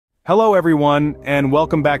Hello everyone, and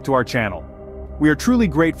welcome back to our channel. We are truly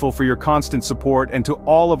grateful for your constant support, and to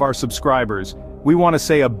all of our subscribers, we want to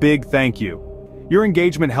say a big thank you. Your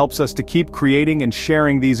engagement helps us to keep creating and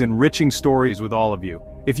sharing these enriching stories with all of you.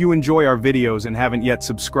 If you enjoy our videos and haven't yet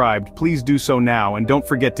subscribed, please do so now, and don't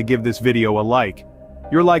forget to give this video a like.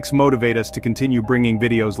 Your likes motivate us to continue bringing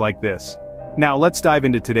videos like this. Now let's dive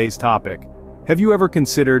into today's topic. Have you ever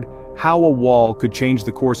considered how a wall could change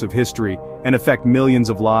the course of history and affect millions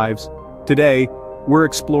of lives? Today, we're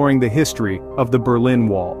exploring the history of the Berlin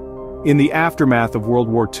Wall. In the aftermath of World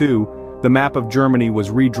War II, the map of Germany was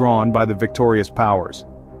redrawn by the victorious powers.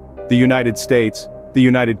 The United States, the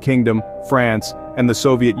United Kingdom, France, and the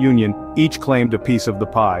Soviet Union each claimed a piece of the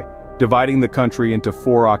pie, dividing the country into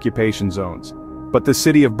 4 occupation zones. But the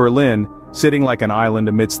city of Berlin, sitting like an island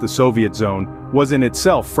amidst the Soviet zone, was in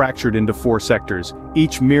itself fractured into 4 sectors,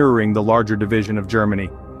 each mirroring the larger division of Germany.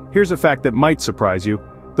 Here's a fact that might surprise you.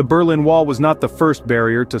 The Berlin Wall was not the first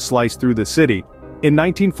barrier to slice through the city. In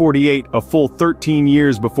 1948, a full 13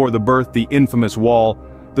 years before the birth of the infamous wall,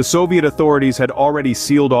 the Soviet authorities had already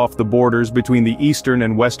sealed off the borders between the eastern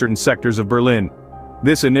and western sectors of Berlin.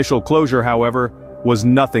 This initial closure, however, was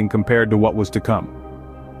nothing compared to what was to come.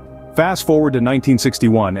 Fast forward to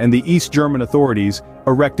 1961, and the East German authorities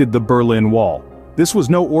erected the Berlin Wall. This was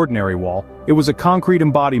no ordinary wall, it was a concrete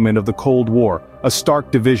embodiment of the Cold War, a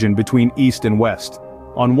stark division between East and West.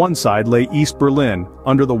 On one side lay East Berlin,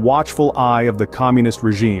 under the watchful eye of the communist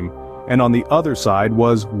regime, and on the other side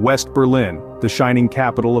was West Berlin, the shining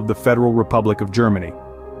capital of the Federal Republic of Germany.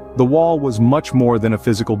 The wall was much more than a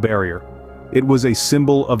physical barrier. It was a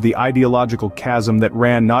symbol of the ideological chasm that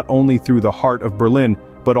ran not only through the heart of Berlin,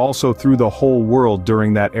 but also through the whole world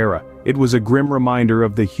during that era. It was a grim reminder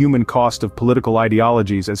of the human cost of political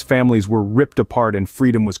ideologies as families were ripped apart and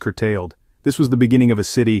freedom was curtailed. This was the beginning of a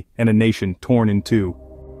city and a nation torn in two.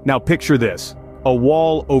 Now picture this: a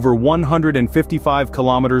wall over 155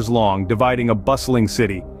 kilometers long dividing a bustling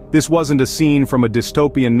city. This wasn't a scene from a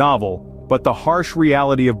dystopian novel, but the harsh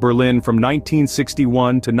reality of Berlin from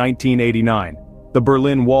 1961 to 1989. The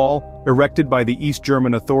Berlin Wall, erected by the East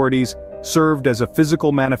German authorities, served as a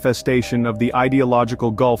physical manifestation of the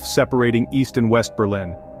ideological gulf separating East and West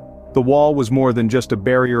Berlin. The wall was more than just a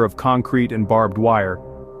barrier of concrete and barbed wire.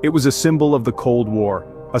 It was a symbol of the Cold War,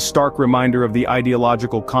 a stark reminder of the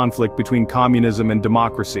ideological conflict between communism and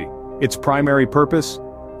democracy. Its primary purpose?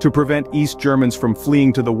 To prevent East Germans from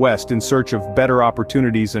fleeing to the West in search of better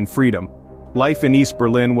opportunities and freedom. Life in East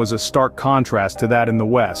Berlin was a stark contrast to that in the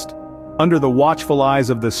West. Under the watchful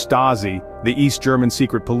eyes of the Stasi, the East German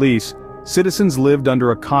secret police, citizens lived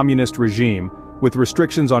under a communist regime, with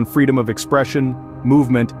restrictions on freedom of expression,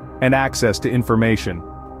 movement, and access to information.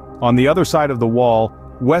 On the other side of the wall,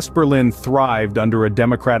 West Berlin thrived under a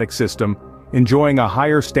democratic system, enjoying a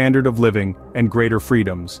higher standard of living and greater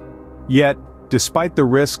freedoms. Yet, despite the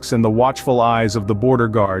risks and the watchful eyes of the border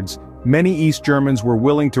guards, many East Germans were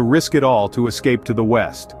willing to risk it all to escape to the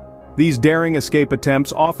West. These daring escape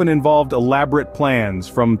attempts often involved elaborate plans,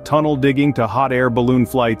 from tunnel digging to hot air balloon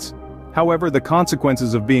flights. However, the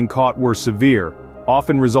consequences of being caught were severe,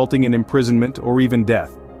 often resulting in imprisonment or even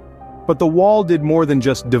death. But the wall did more than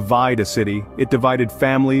just divide a city, it divided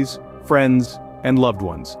families, friends, and loved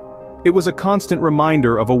ones. It was a constant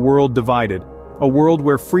reminder of a world divided, a world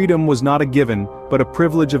where freedom was not a given, but a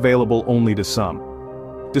privilege available only to some.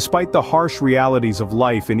 Despite the harsh realities of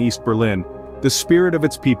life in East Berlin, the spirit of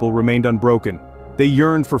its people remained unbroken. They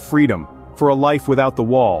yearned for freedom, for a life without the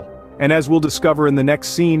wall. And as we'll discover in the next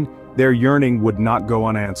scene, their yearning would not go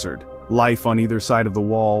unanswered. Life on either side of the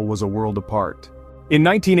wall was a world apart. In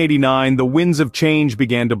 1989, the winds of change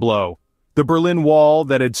began to blow. The Berlin Wall,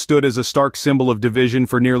 that had stood as a stark symbol of division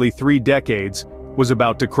for nearly 3 decades, was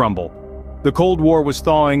about to crumble. The Cold War was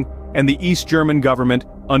thawing, and the East German government,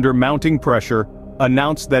 under mounting pressure,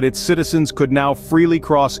 announced that its citizens could now freely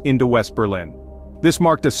cross into West Berlin. This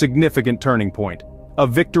marked a significant turning point, a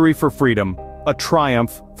victory for freedom, a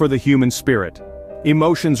triumph for the human spirit.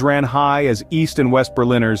 Emotions ran high as East and West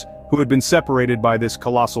Berliners, who had been separated by this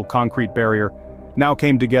colossal concrete barrier, now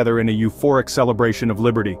came together in a euphoric celebration of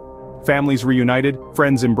liberty. Families reunited,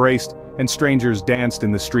 friends embraced, and strangers danced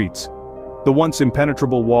in the streets. The once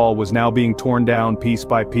impenetrable wall was now being torn down piece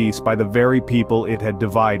by the very people it had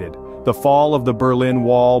divided. The fall of the Berlin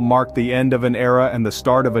Wall marked the end of an era and the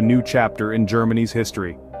start of a new chapter in Germany's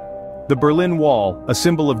history. The Berlin Wall, a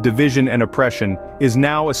symbol of division and oppression, is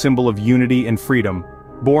now a symbol of unity and freedom.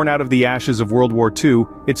 Born out of the ashes of World War II,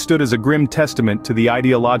 it stood as a grim testament to the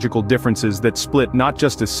ideological differences that split not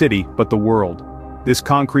just a city, but the world. This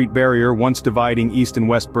concrete barrier, once dividing East and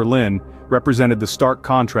West Berlin, represented the stark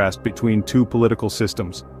contrast between two political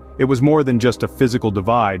systems. It was more than just a physical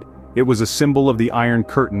divide, it was a symbol of the Iron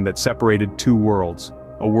Curtain that separated two worlds,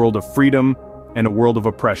 a world of freedom and a world of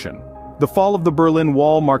oppression. The fall of the Berlin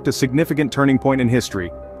Wall marked a significant turning point in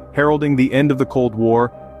history, heralding the end of the Cold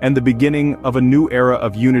War and the beginning of a new era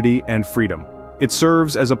of unity and freedom. It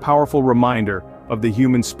serves as a powerful reminder of the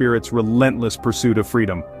human spirit's relentless pursuit of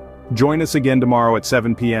freedom. Join us again tomorrow at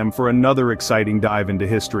 7 p.m. for another exciting dive into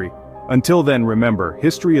history. Until then, remember,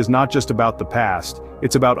 history is not just about the past,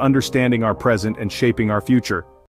 it's about understanding our present and shaping our future.